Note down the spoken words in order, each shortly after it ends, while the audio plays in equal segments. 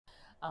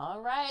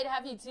All right,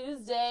 happy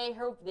Tuesday.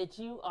 Hope that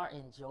you are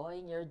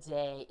enjoying your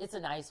day. It's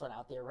a nice one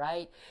out there,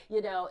 right?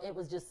 It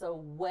was just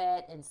so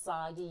wet and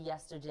soggy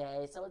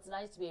yesterday, so it's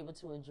nice to be able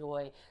to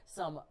enjoy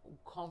some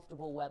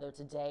comfortable weather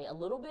today. A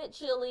little bit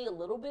chilly, a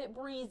little bit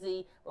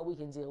breezy, but we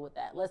can deal with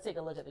that. Let's take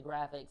a look at the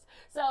graphics.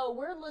 So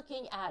we're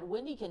looking at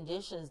windy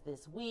conditions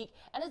this week,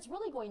 and it's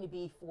really going to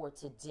be for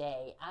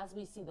today as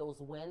we see those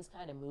winds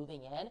kind of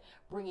moving in,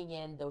 bringing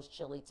in those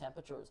chilly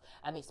temperatures.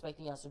 I'm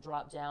expecting us to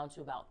drop down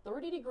to about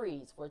 30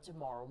 degrees for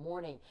tomorrow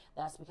morning.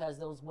 That's because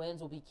those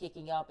winds will be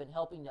kicking up and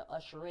helping to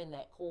usher in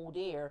that cold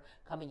air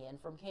coming in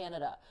from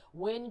Canada.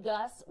 Wind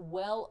gusts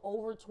well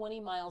over 20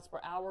 miles per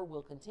hour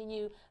will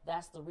continue.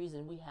 That's the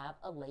reason we have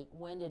a lake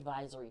wind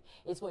advisory.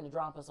 It's going to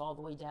drop us all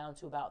the way down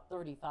to about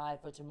 35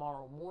 for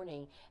tomorrow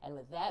morning. And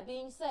with that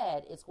being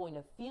said, it's going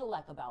to feel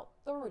like about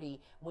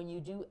 30 when you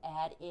do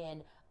add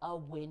in a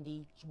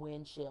windy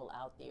wind chill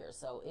out there.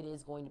 So it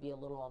is going to be a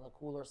little on the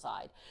cooler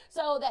side.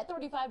 So that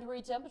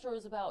 35-degree temperature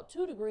is about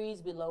 2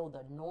 degrees below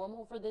the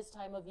normal for this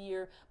time of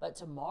year. But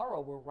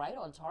tomorrow we're right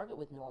on target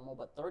with normal,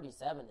 but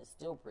 37 is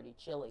still pretty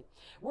chilly.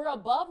 We're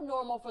above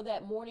normal for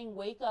that morning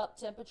wake up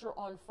temperature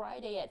on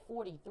Friday at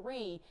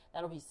 43.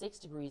 That'll be 6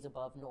 degrees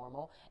above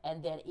normal,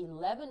 and then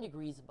 11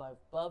 degrees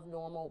above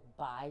normal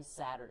by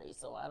Saturday.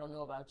 So I don't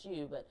know about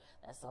you, but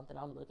that's something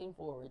I'm looking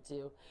forward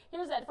to.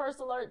 Here's that first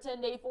alert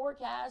 10-day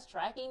forecast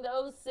tracking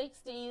those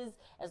 60s.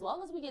 As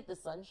long as we get the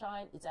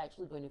sunshine, it's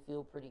actually going to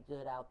feel pretty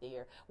good out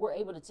there. We're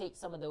able to take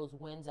some of those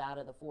winds out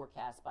of the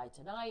forecast by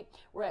tonight.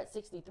 We're at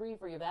 63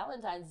 for your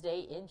Valentine's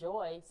Day.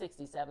 Enjoy.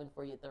 67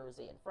 for your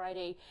Thursday and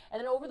Friday. And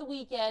then over the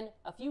weekend,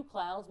 a few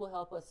clouds will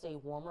help us stay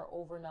warmer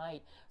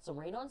overnight. Some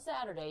rain on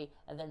Saturday,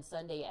 and then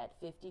Sunday at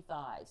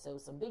 55. So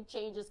some big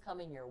changes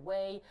coming your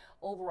way.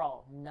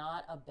 Overall,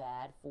 not a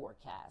bad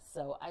forecast.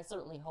 So I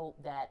certainly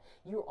hope that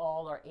you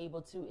all are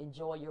able to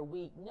enjoy your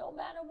week no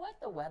matter what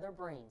the weather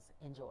brings.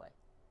 Enjoy.